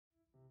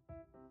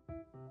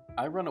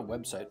I run a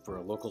website for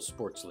a local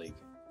sports league.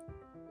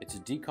 It's a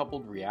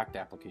decoupled React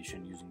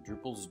application using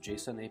Drupal's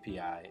JSON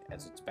API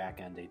as its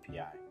backend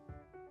API.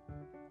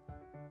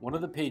 One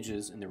of the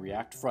pages in the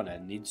React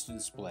frontend needs to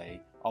display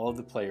all of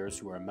the players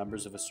who are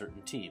members of a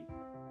certain team.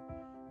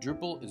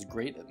 Drupal is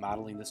great at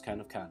modeling this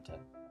kind of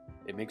content.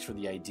 It makes for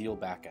the ideal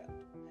backend,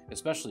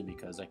 especially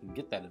because I can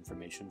get that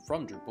information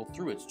from Drupal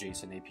through its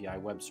JSON API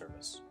web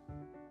service.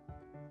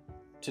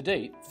 To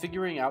date,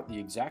 figuring out the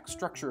exact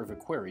structure of a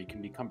query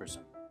can be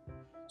cumbersome,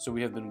 so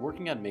we have been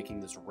working on making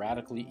this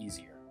radically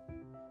easier.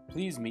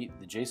 Please meet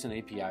the JSON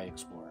API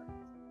Explorer.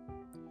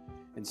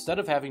 Instead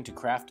of having to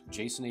craft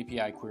JSON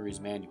API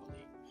queries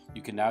manually,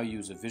 you can now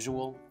use a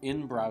visual,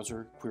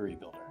 in-browser query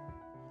builder.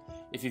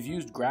 If you've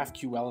used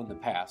GraphQL in the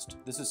past,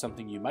 this is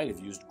something you might have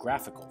used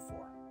Graphical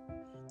for.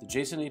 The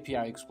JSON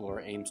API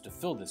Explorer aims to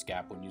fill this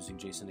gap when using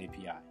JSON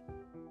API.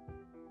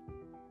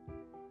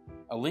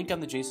 A link on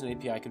the JSON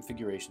API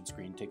configuration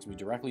screen takes me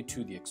directly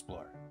to the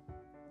Explorer.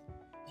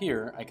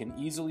 Here, I can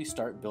easily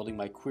start building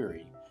my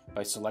query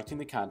by selecting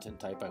the content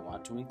type I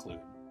want to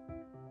include,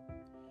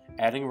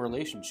 adding a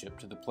relationship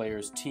to the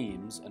players'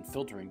 teams and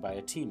filtering by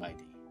a team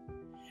ID,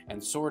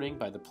 and sorting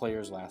by the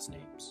players' last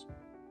names.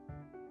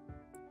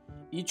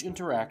 Each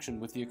interaction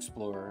with the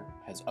Explorer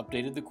has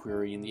updated the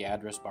query in the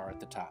address bar at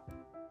the top.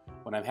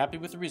 When I'm happy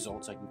with the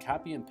results, I can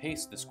copy and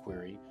paste this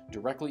query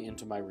directly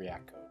into my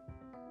React code.